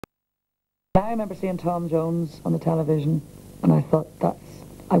I remember seeing Tom Jones on the television, and I thought,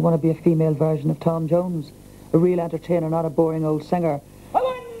 I want to be a female version of Tom Jones, a real entertainer, not a boring old singer. A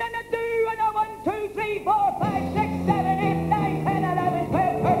 1 and a 2 and a 1, 2, 3, 4, 5, 6, 7, 8, 9, 10, 11,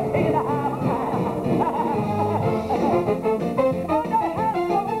 12, 13 and a half.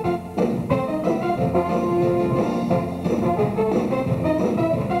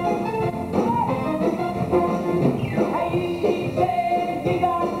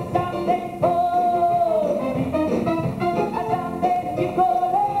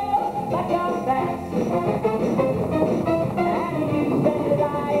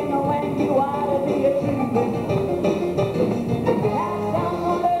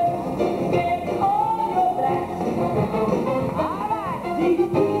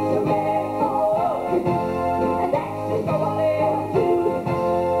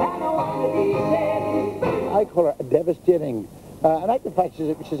 I call her devastating. I like the fact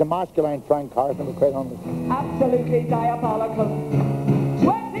she's a masculine Frank Carson, to be quite honest. Absolutely diabolical.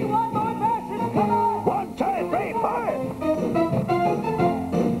 21 more verses, come on! 1, 2, 3, 4!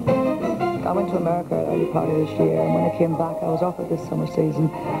 I went to America early part of this year, and when I came back I was offered this summer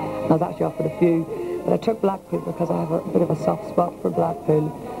season. I was actually offered a few, but I took Blackpool because I have a bit of a soft spot for Blackpool,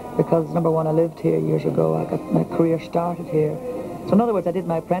 because number one, I lived here years ago. I got my career started here. So in other words, I did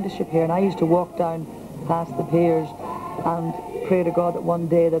my apprenticeship here, and I used to walk down past the piers and pray to God that one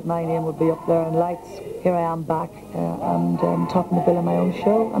day that my name would be up there in lights. Here I am back and topping the bill of my own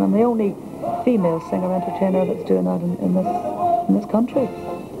show, and I'm the only female singer-entertainer that's doing that in this country.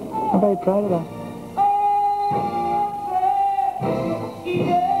 I'm very proud of that.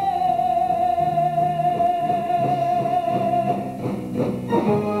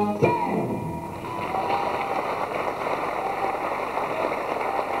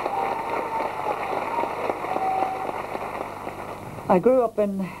 I grew up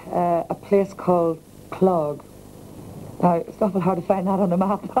in a place called Clog. Now, it's awful hard to find that on the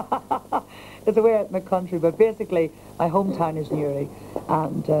map. It's away out in the country, but basically my hometown is Newry,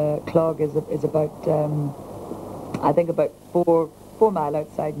 and Clog is about, I think about 4 mile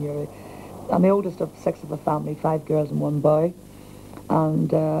outside Newry. I'm the oldest of 6 of a family, 5 girls and 1 boy,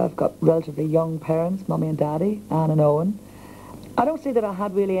 and I've got relatively young parents, Mummy and Daddy, Anne and Owen. I don't see that I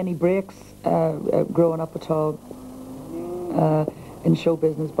had really any breaks growing up at all in show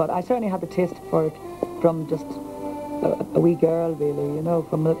business, but I certainly had the taste for it from just a wee girl, really, you know,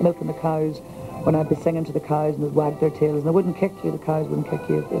 from milking the cows, when I'd be singing to the cows and they'd wag their tails, and they wouldn't kick you, the cows wouldn't kick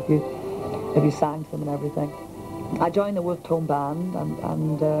you if you sang to them and everything. I joined the Wolfe Tone Band,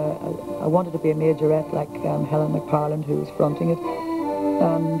 and I wanted to be a majorette like Helen McParland, who was fronting it,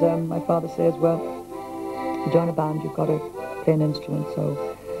 and my father says, well, to join a band you've got to play an instrument, so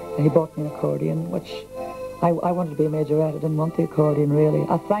he bought me an accordion, which I wanted to be a majorette. I didn't want the accordion, really.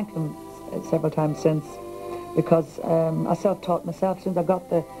 I thanked him several times since, because I self-taught myself since I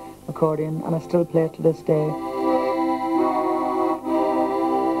got the accordion, and I still play it to this day.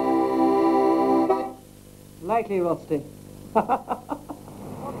 Slightly rusty. I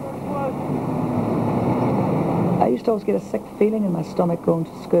used to always get a sick feeling in my stomach going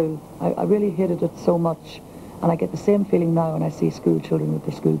to school. I really hated it so much, and I get the same feeling now when I see school children with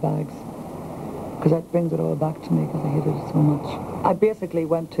their school bags, because that brings it all back to me, because I hated it so much. I basically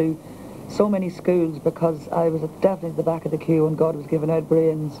went to so many schools because I was definitely at the back of the queue and God was giving out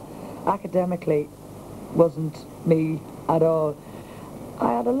brains. Academically wasn't me at all.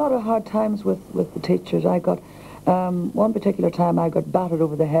 I had a lot of hard times with the teachers. I got, one particular time I got battered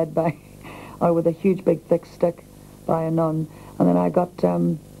over the head by, or with a huge big thick stick by a nun, and then I got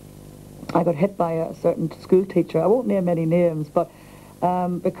hit by a certain school teacher. I won't name any names, but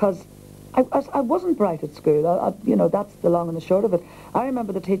because I wasn't bright at school. You know, that's the long and the short of it. I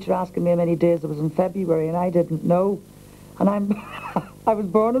remember the teacher asking me how many days it was in February, and I didn't know. And I was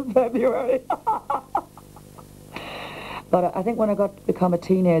born in February. But I think when I got to become a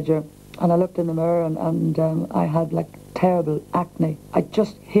teenager, and I looked in the mirror, and I had like terrible acne. I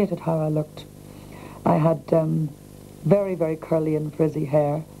just hated how I looked. I had very, very curly and frizzy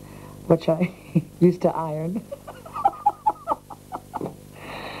hair, which I used to iron.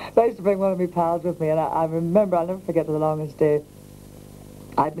 So I used to bring one of my pals with me, and I remember, I'll never forget the longest day.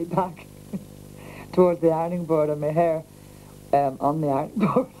 I had my back towards the ironing board and my hair on the ironing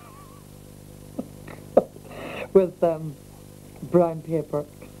board with brown paper.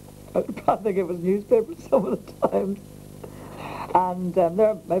 I think it was newspaper some of the times. And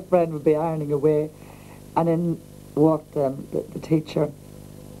there my friend would be ironing away, and in walked the teacher,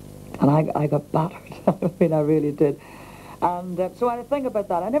 and I got battered. I mean, I really did. And so I think about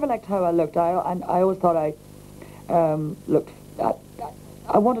that. I never liked how I looked. I always thought I looked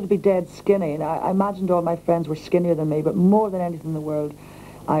I wanted to be dead skinny, and I imagined all my friends were skinnier than me, but more than anything in the world,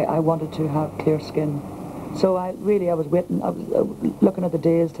 I wanted to have clear skin. So I was waiting, I was looking at the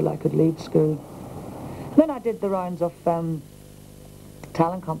days till I could leave school. And then I did the rounds of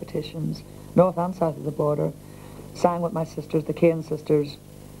talent competitions, north and south of the border, sang with my sisters, the Kane sisters,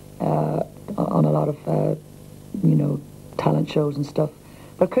 on a lot of, talent shows and stuff.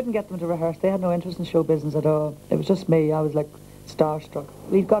 But I couldn't get them to rehearse. They had no interest in show business at all. It was just me. I was like starstruck.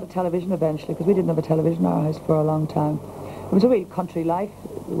 We got a television eventually, because we didn't have a television in our house for a long time. It was a real country life,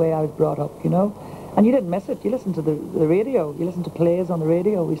 the way I was brought up, And you didn't miss it. You listened to the radio. You listened to plays on the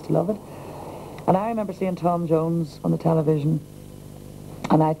radio. We used to love it. And I remember seeing Tom Jones on the television,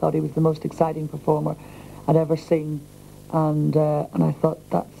 and I thought he was the most exciting performer I'd ever seen. And I thought,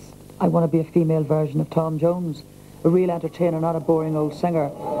 I want to be a female version of Tom Jones, a real entertainer, not a boring old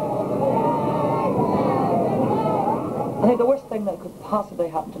singer. I think the worst thing that could possibly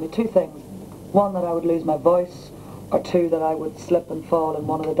happen to me, two things. One, that I would lose my voice, or two, that I would slip and fall in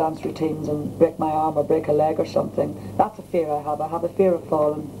one of the dance routines and break my arm or break a leg or something. That's a fear I have. I have a fear of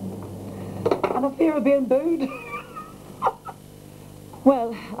falling. And a fear of being booed.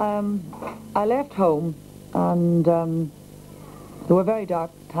 Well, I left home, and there were very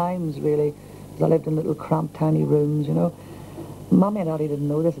dark times, really, because I lived in little cramped, tiny rooms, Mummy and Daddy didn't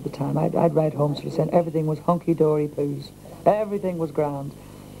know this at the time. I'd write home sort of saying everything was hunky-dory poos. Everything was grand.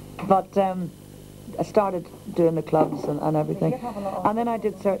 But I started doing the clubs and everything. And then I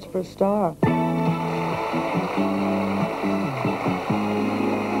did Search for a Star.